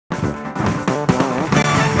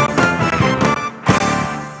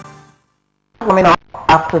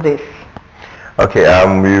after this? Okay,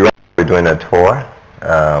 we're doing a tour.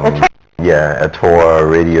 Yeah, a tour,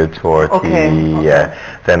 radio tour, TV. Yeah.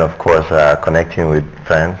 Then of course connecting with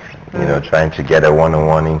fans. You know, trying to get a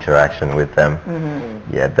one-on-one interaction with them.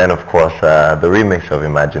 Yeah. Then of course the remix of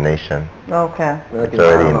Imagination. Okay. It's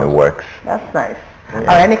already in the works. That's nice.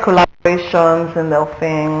 Are any collaborations in the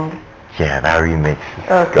thing? Yeah, that remix is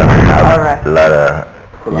Okay. gonna have Alright. a lot of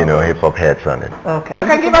hip hop heads on it. Okay. You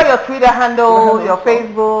can give out your Twitter handle, your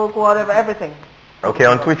Facebook, whatever, everything. Okay,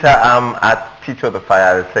 on Twitter I'm at Tito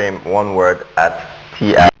Da.Fire, the same one word at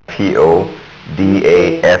TITODAFIR.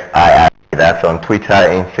 That's on Twitter,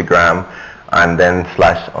 Instagram, and then /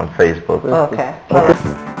 on Facebook. Okay.